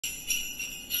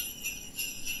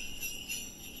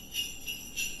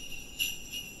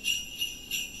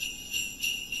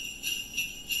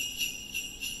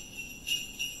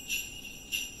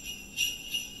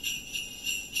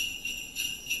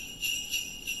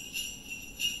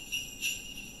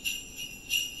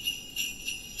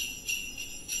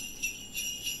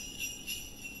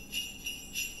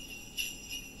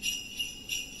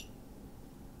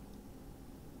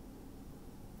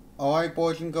Alright,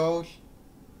 boys and girls,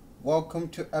 welcome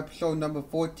to episode number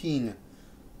 14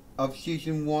 of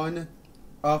season 1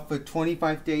 of the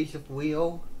 25 Days of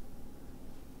Leo.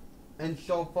 And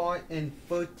so far, in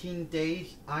 13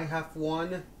 days, I have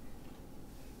won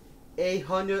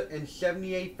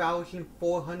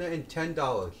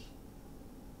 $878,410.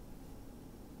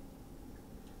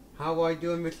 How do I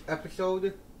do in this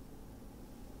episode?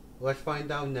 Let's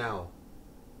find out now.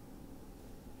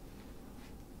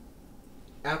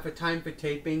 After time for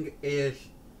taping is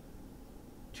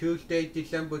Tuesday,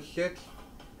 December 6th,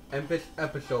 and this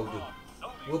episode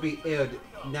will be aired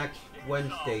next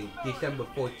Wednesday, December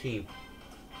 14th.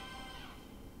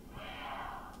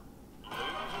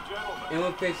 And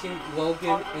we're facing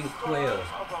Logan and Claire.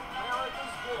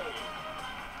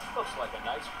 Looks like a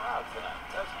nice crowd tonight,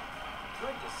 doesn't it?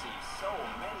 Good to see so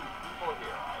many people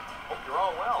here. I hope you're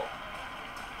all well.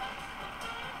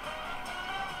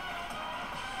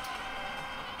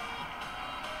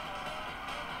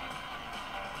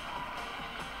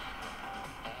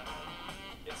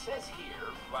 It says here,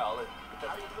 well, how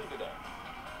are you doing today?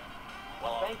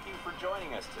 Well, thank you for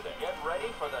joining us today. Get ready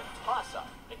for the toss-up.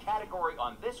 The category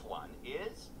on this one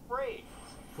is phrase.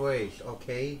 Phrase,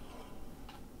 okay.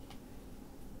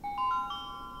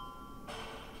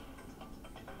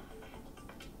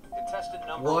 Contestant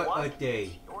number What one, a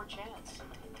day. your chance.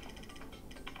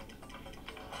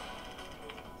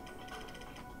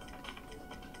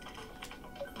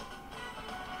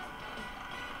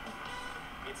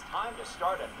 It's time to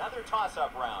start another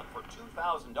toss-up round for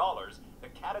 $2,000. The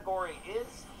category is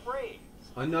phrase.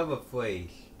 Another phrase.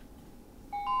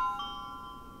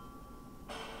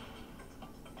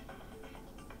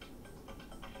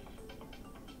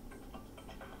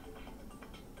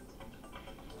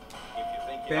 If you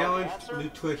think you know the Balanced answer,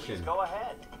 nutrition. please go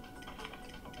ahead.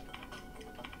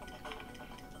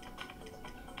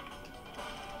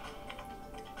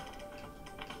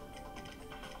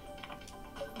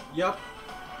 Yup.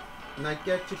 And I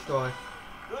get to start.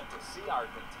 Good to see our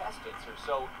contestants are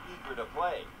so eager to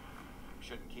play. We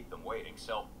shouldn't keep them waiting,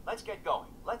 so let's get going.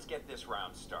 Let's get this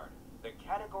round started. The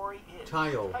category is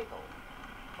Title.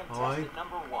 Contestant Alright.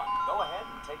 number one, go ahead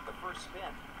and take the first spin.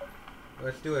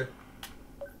 Let's do it.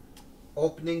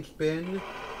 Opening spin.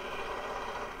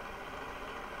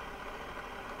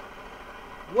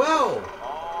 Well,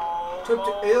 trip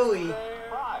to Italy.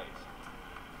 Prize.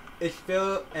 It's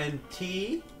Phil and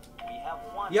T. We have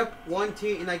one. Yep, one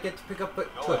T, and I get to pick up a Go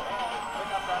trip. ahead,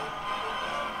 pick up that.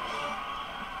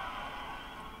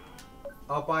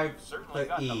 I'll buy Certainly the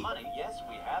got the E. money. Yes,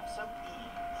 we have some E's.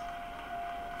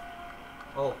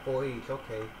 Oh, 4 E's,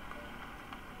 okay.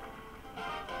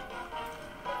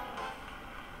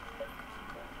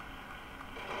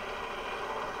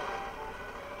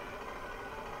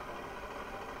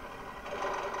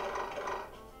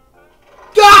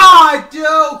 God,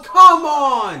 dude, come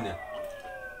on!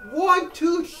 One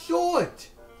too short.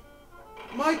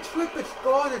 My trip is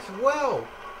gone as well.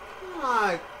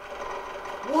 God.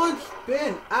 One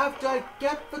spin after I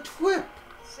get the trip.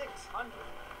 600.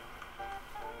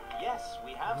 Yes,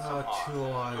 we have some Oh, R's. 2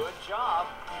 R's. Good job.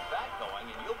 Keep that going,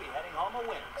 and you'll be heading home a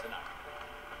winner tonight.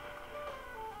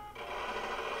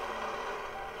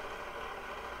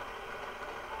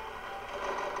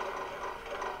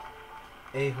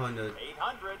 $800.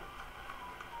 800.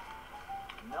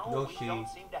 No, No, we she. don't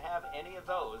seem to have any of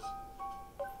those.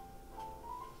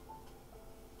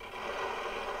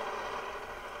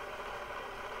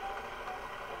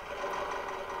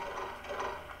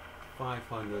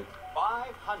 $500.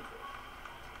 500.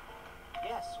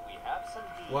 Yes, we have some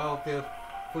D's. Well, there are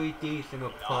 3 D's in a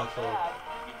Not puzzle. bad.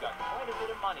 You've got quite a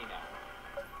bit of money now.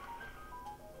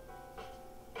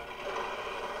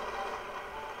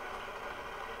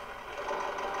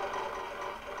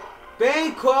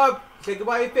 Bankrupt! Say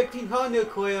goodbye to 1500,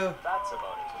 Claire. That's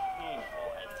about as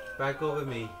painful as Back over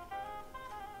me.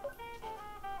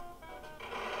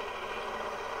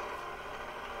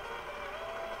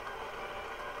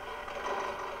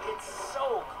 it's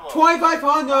so close.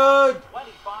 $2,500!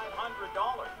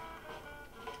 $2,500.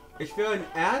 Is there an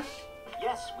S?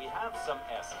 Yes, we have some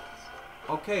S's.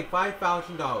 Okay, $5,000.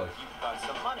 You've got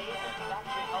some money, and that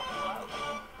should help you out.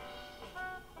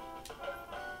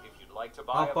 If you'd like to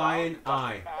buy I'll a buy voucher an plus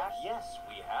eye. cash, yes,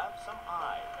 we have some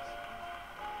eyes.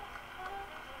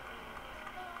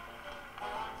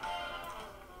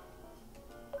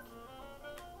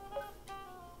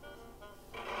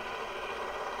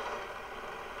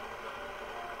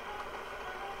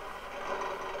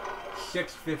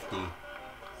 $650.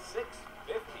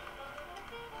 650.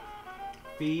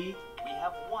 fee. We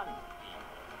have one fee.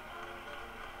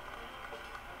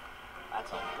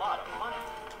 That's a lot of money.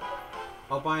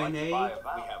 I'll buy an A. We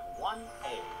have one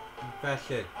A. That's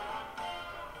it.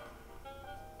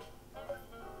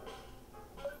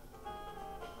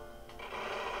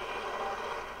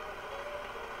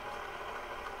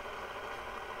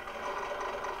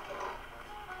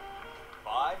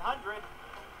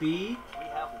 B. We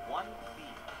have one B.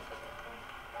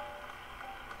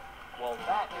 Well,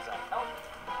 that is a help.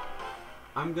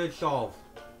 I'm good solve.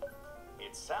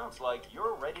 It sounds like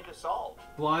you're ready to solve.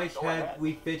 Blythe Go had ahead.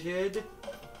 refitted.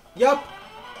 Yup!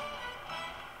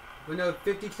 We're now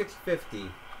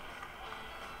 5650.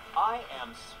 I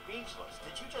am speechless.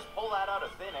 Did you just pull that out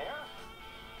of thin air?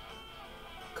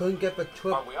 Couldn't get the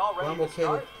trip. Are we all ready I'm to okay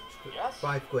start? with Yes?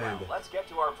 5 grand. Well, let's get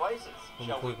to our places.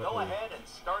 Shall we 25 go grand. ahead and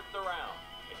start the round?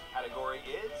 The category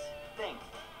is Think.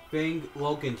 Thing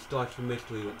Logan starts the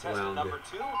mystery Contestant round. number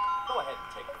 2, go ahead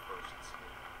and take the first spin.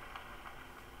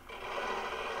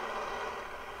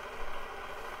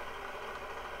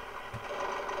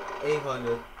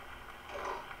 800.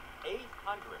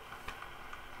 800.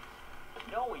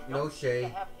 No, we don't No seem shade. to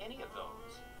have any of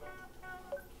those.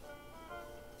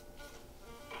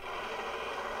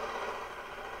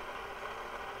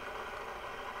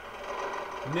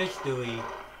 Mystery.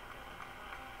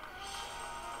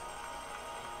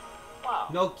 Wow,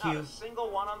 No not cue. a single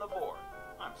one on the board.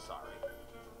 I'm sorry.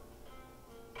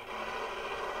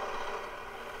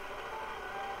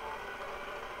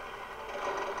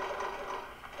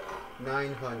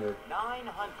 $900.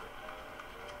 900.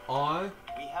 R.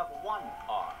 We have one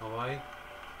R. Alright.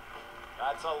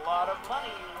 That's a lot of money.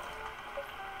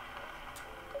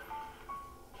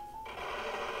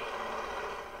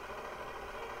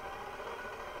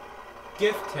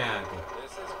 Gift tag.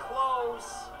 This is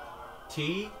close.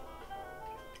 T.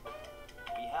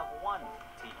 We have one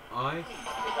T. I. Please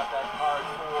pick up that card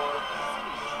for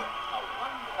City Trip, a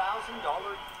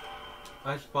 $1,000.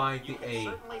 Let's buy You the can A.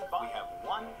 certainly buy. We have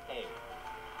one A.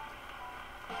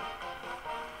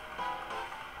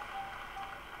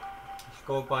 Let's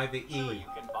go buy the Sure, E. you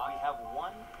can buy. We have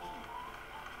one E.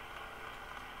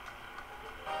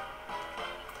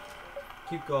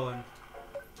 Keep going.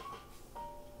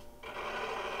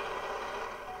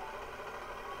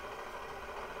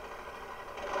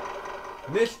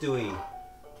 Mystery.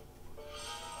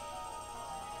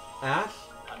 Ash?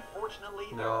 Unfortunately,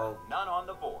 there No. are none on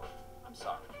the board. I'm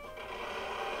sorry.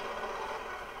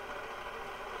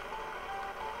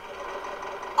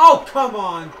 Oh, come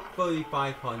on!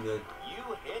 3,500. You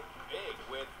hit big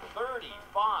with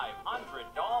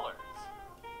 $3,500.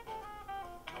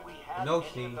 Do we have No, any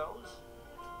she- of those?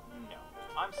 No.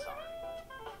 I'm sorry.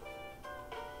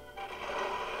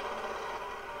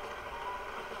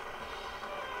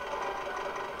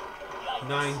 Yikes.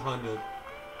 900.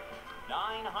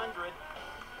 900.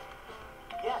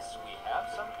 Yes, we have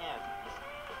some N's.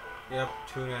 Yep,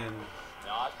 2 N's.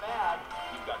 Not bad.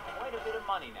 You've got quite a bit of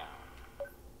money now.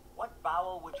 What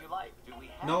vowel would you like? Do we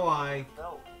have No, any of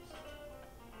those?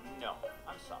 No,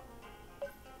 I'm sorry.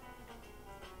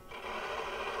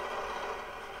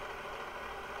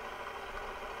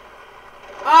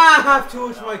 I have to,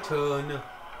 it's my turn.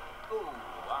 Ooh,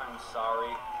 I'm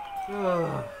sorry.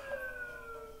 Ugh.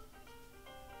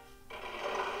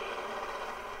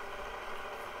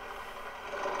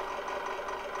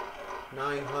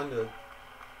 $900.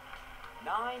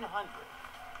 900.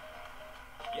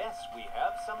 Yes, we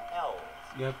have some L's.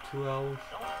 Yep, 2 L's.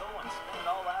 Don't go and spend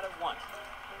all that at once.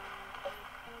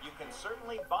 You can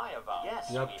certainly buy a vowel. Yes,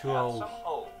 Yep, we 2 have L's. some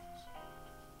O's.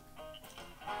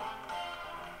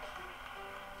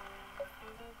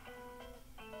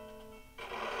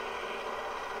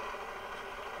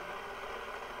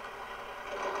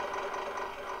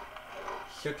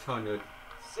 $600.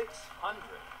 600.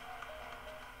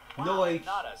 No Wow, H.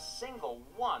 not a single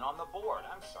one on the board.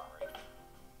 I'm sorry.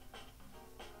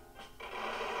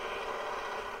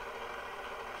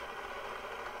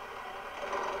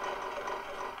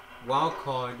 Wild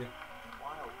card.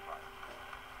 Wild card.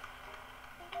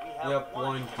 We have Yep, one.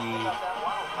 one You D. can pick up that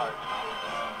wild card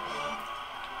now.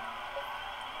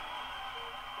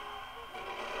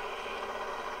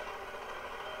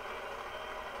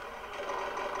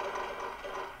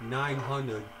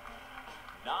 900.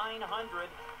 900.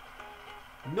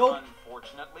 Nope.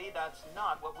 Unfortunately, that's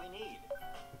not what we need.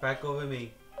 Back over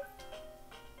me.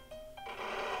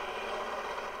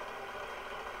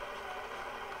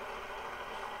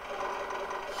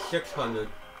 $600.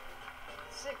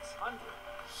 600.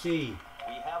 C.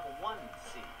 We have one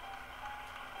C.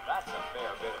 That's a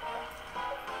fair bit of money.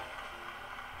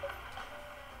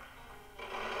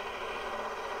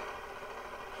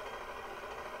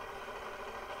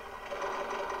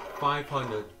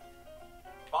 $500.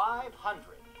 500.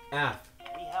 F.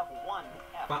 We have one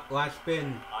Last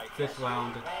spin this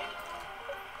round.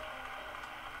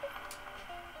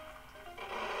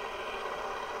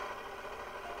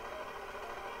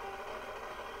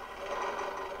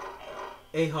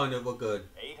 $800, we're good.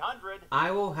 800.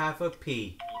 I will have a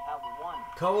P. We have one.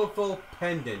 Colorful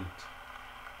pendant.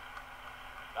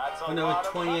 That's a For number lot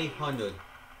of money. 2800.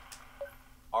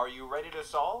 Are you ready to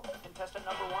solve contestant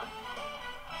number 1?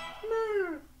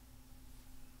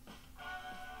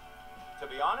 To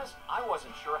be honest, I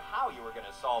wasn't sure how you were going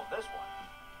to solve this one.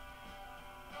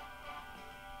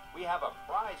 We have a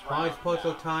prize round. Prize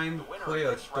puzzle now. time, The winner clear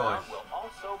of this round start. will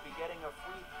also be getting a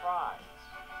free prize.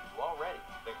 You all ready?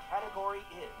 The category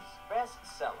is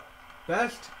bestseller.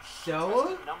 Best seller?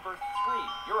 Contestant number 3.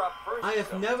 You're up first. I have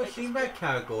so never take a seen spin. that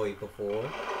category before.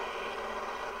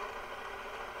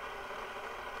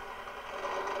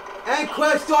 And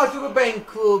Quest starts with a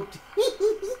bankrupt.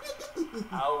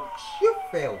 Ouch. You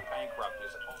failed. Bankrupt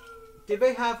is. Did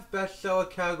they have bestseller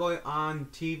category on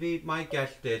TV? My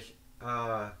guess is,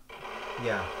 yeah.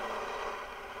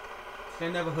 I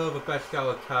never heard of a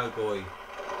bestseller category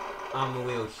on the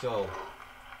real show.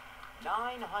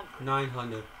 900.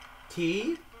 900.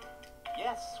 T?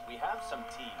 Yes, we have some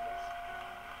T's.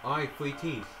 Alright, 3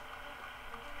 T's.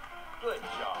 Good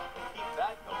job. Keep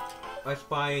that going. Let's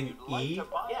buy an You'd like E. to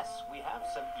buy- Yes, we have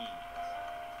some E's.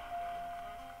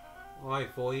 Alright,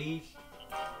 4 E's.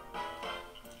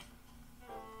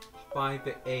 Buy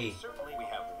the A. Certainly we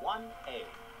have one A.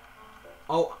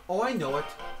 Oh, I know it.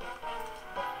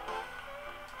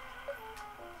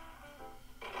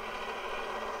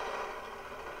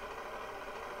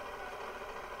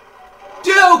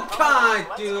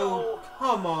 Let's Dude, go.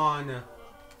 come on.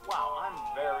 Wow,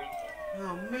 I'm very...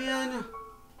 Oh man.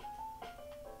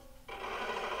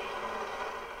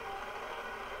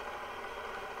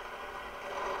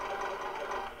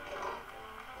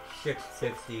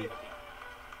 $650.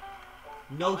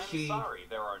 No I'm she. sorry,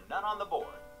 there are none on the board.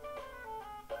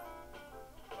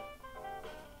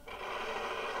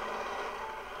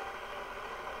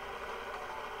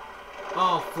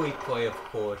 Oh, free play, of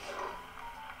course.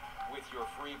 With your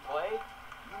free play,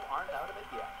 you aren't out of it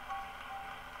yet.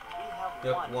 We have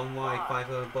Just one wide, prize. $500.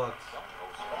 Don't go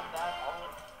spend that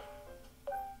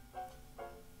all.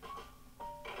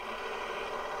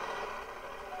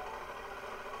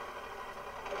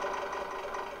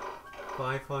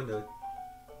 500.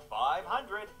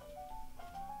 500.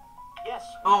 Yes.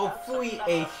 we Oh, have some- three that's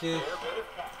a aces. fair bit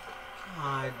of cash.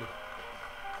 God.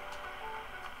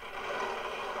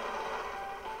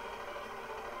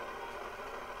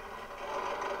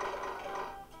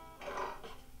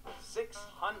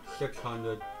 $600.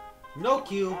 600. No Do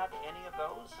cue. you have any of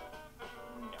those?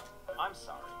 No. I'm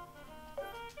sorry.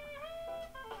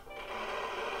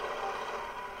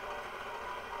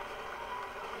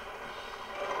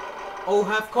 Oh,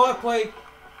 have card play.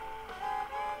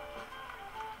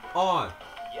 R.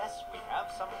 Yes, we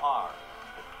have some R.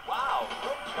 Wow,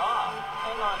 good job.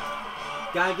 Hang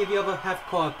on. Gotta give you a half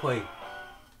card play.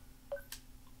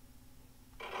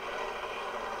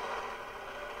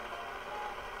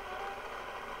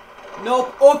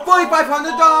 Nope. Oh,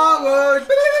 $4,500.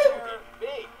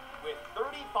 Big with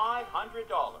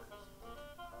 $3,500.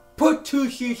 Put 2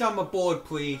 C's on the board,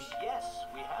 please. Yes,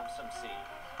 we have some C.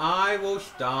 I will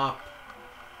stop.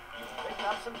 You picked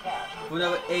up some cash. For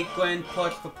another 8 grand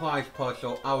plus the prize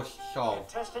puzzle, I'll solve.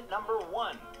 Contestant number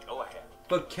 1, go ahead.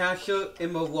 The castle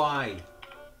in the Y.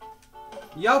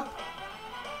 Yup.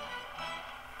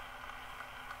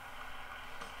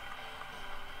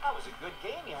 That was a good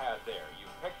game you had there. You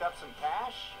picked up some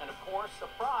cash and, of course, a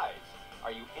prize.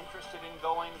 Are you interested in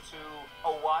going to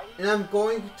Hawaii? And I'm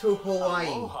going to Hawaii.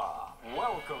 Aloha.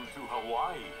 Welcome to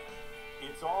Hawaii.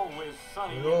 It's always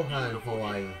sunny Aloha, and beautiful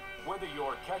Hawaii. here. Whether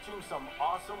you're catching some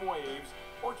awesome waves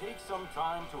or take some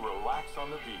time to relax on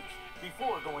the beach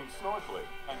before going snorkeling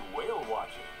and whale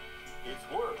watching, it's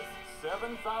worth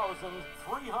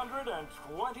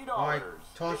 $7,320. Alright,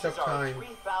 toss This is up our time.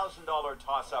 $3,000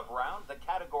 toss-up round. The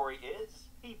category is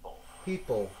people.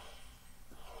 People.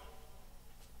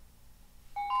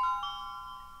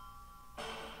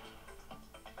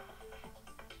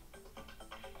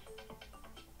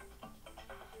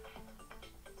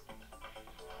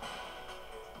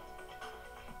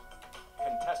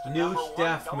 Contestant New number 1,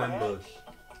 staff go ahead. members.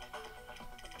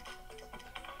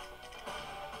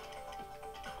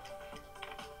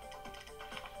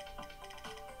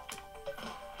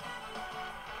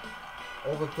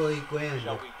 Over 30 grand.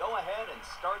 Shall we go ahead and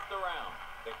start the round?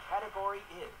 The category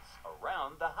is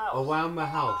around the house. Around the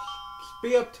house.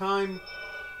 Speed up time.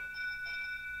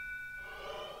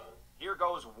 Here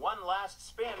goes one last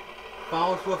spin.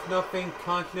 Vowels with nothing.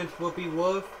 Consonants will be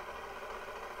worth.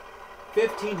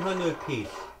 1,500 apiece.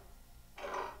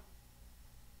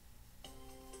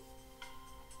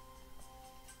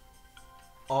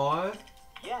 R.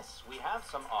 Yes, we have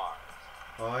some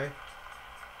R's. R.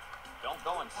 Don't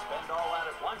go and spend all that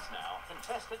at once now.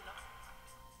 Contestant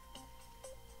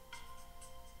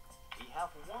we have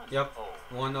one. Yep.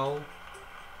 O. 1 O.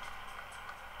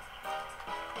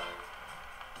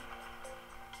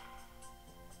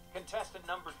 Contestant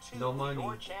number 2. No money.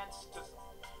 Your chance to.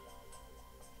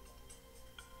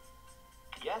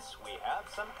 Yes, we have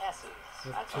some S's.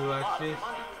 With That's 2 a lot of X's.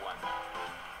 money you won.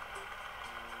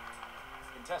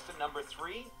 Contestant number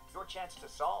 3. Your chance to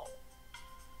solve.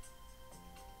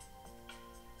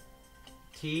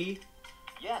 T.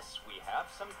 Yes, we have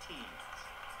some T's.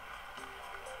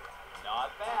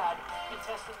 Not bad.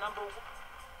 Contestant number 1.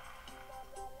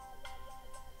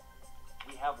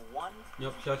 We have 1.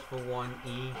 Yep, just for 1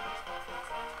 E.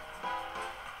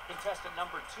 Contestant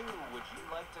number 2, would you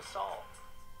like to solve?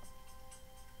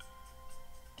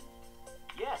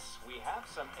 Yes, we have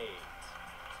some A's.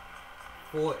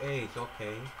 4 A's,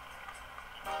 okay.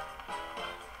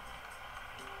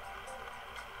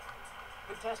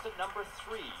 Contestant number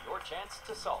 3, your chance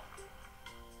to solve.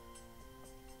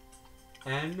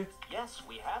 N. Yes,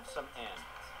 we have some N's.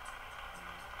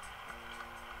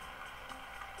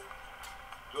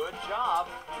 Good job.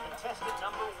 Contestant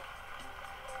number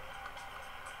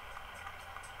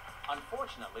 1.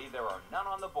 Unfortunately, there are none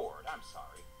on the board. I'm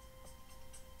sorry.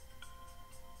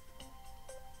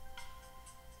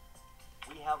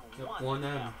 We have Yep, 1 1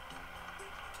 M. M.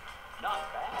 Not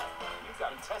bad. You've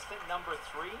got contestant number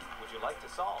 3. Would you like to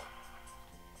solve?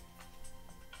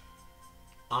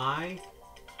 I.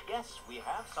 Yes, we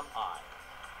have some I's.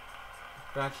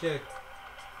 That's it.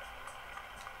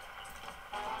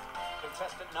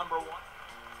 Contestant number 1.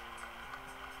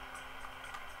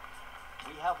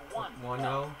 We have 1 1 L.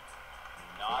 O.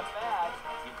 Not bad.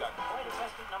 You've got quite a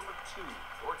contestant number 2.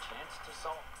 Your chance to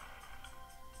solve.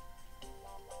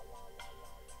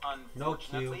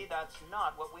 Unfortunately, that's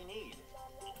not what we need.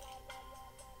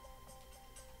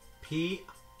 P.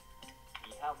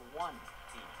 We have 1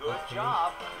 P. Good Okay.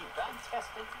 job. You've got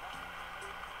contestant.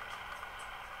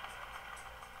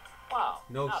 Wow.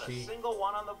 No not C. a single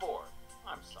one on the board.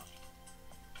 I'm sorry.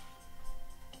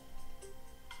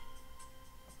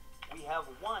 We have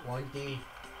 1 1 D.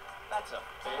 That's a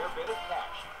fair bit of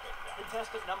cash you picked up.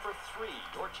 Contestant number 3,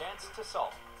 your chance to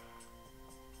solve.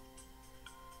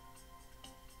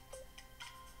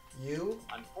 U.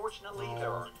 Unfortunately, No.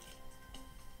 there are.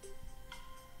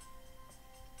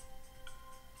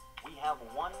 We have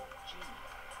 1 G.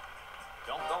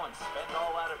 Don't go and spend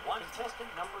all that at once. Contestant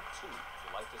number 2, would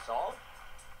you like to solve?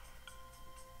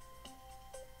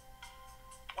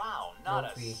 Wow, not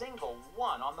a Nope. single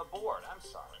one on the board. I'm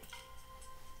sorry.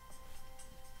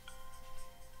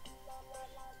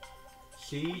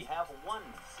 We C. have 1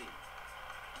 C.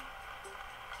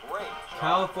 Great job.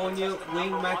 California Contestant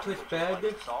wing number 1, mattress would you like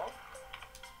bed. to solve?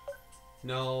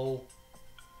 No.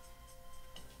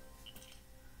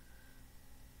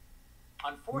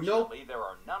 Unfortunately, there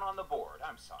are none on the board.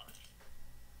 I'm sorry.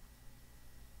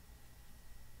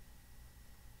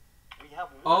 We have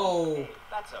 1 Oh. A.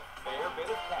 That's a fair bit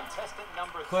of contestant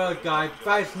number 3. Well, guys,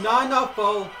 that's not enough,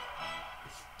 though.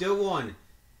 Still 1.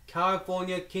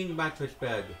 California king mattress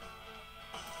bed.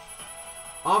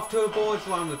 Off to the bonus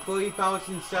round with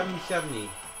 30,770.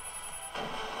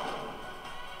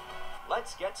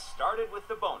 Let's get started with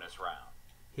the bonus round.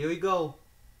 Here we go.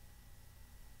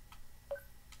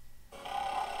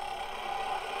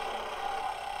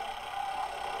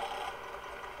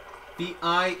 The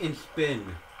eye and spin.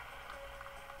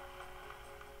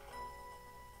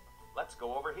 Let's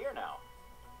go over here now.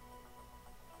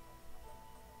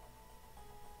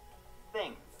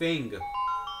 Thing. Thing.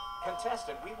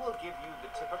 Contestant, we will give you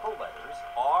the typical letters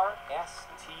R, S,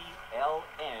 T, L,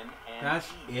 N, and That's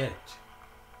E. it.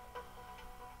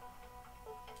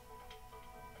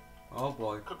 Oh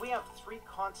boy. Could we have 3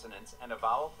 consonants and a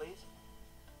vowel, please?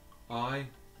 I.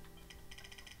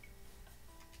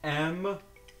 M.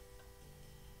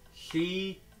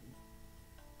 C.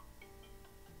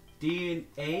 D and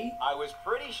A. I was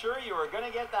pretty sure you were going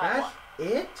to get that That's one.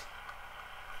 it?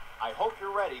 I hope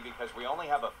you're ready because we only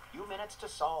have a few minutes to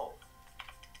solve.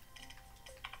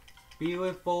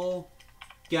 Beautiful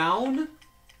gown.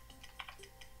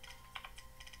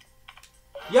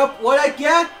 Yep, what I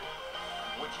get?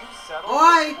 Would you settle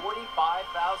Aye. for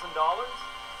 $45,000?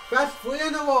 That's 3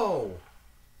 in a row.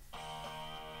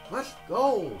 Let's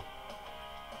go.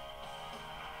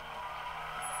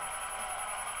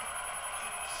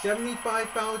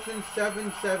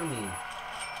 $75,770.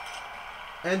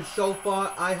 And so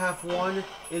far I have won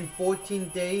in 14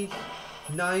 days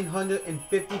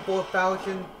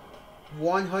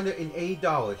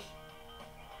 $954,180.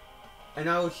 And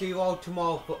I will see you all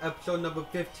tomorrow for episode number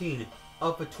 15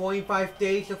 of the 25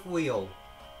 Days of Wheel.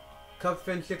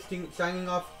 Cubsfan16 signing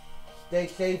off. Stay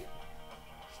safe,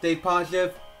 stay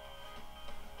positive,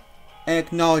 and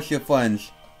acknowledge your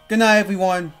friends. Good night,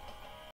 everyone.